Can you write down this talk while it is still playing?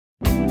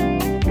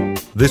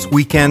This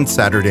weekend,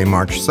 Saturday,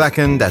 March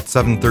 2nd at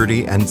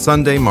 7:30 and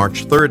Sunday,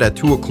 March 3rd at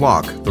 2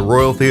 o'clock, the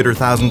Royal Theatre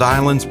Thousand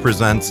Islands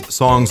presents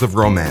Songs of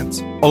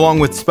Romance. Along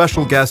with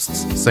special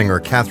guests, singer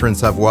Catherine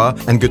Savoie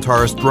and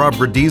guitarist Rob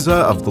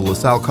Bradizza of the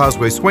LaSalle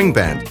Causeway Swing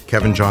Band,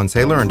 Kevin John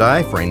Saylor and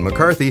I, Frayne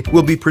McCarthy,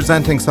 will be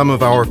presenting some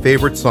of our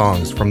favorite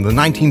songs from the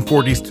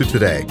 1940s to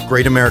today.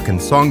 Great American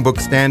songbook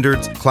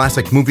standards,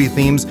 classic movie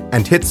themes,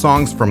 and hit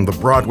songs from the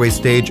Broadway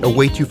stage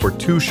await you for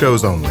 2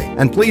 shows only.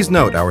 And please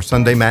note our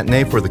Sunday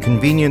matinee for the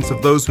convenience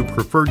of those who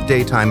prefer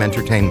daytime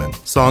entertainment.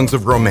 Songs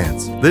of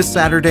Romance, this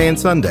Saturday and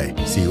Sunday.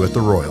 See you at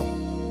the Royal.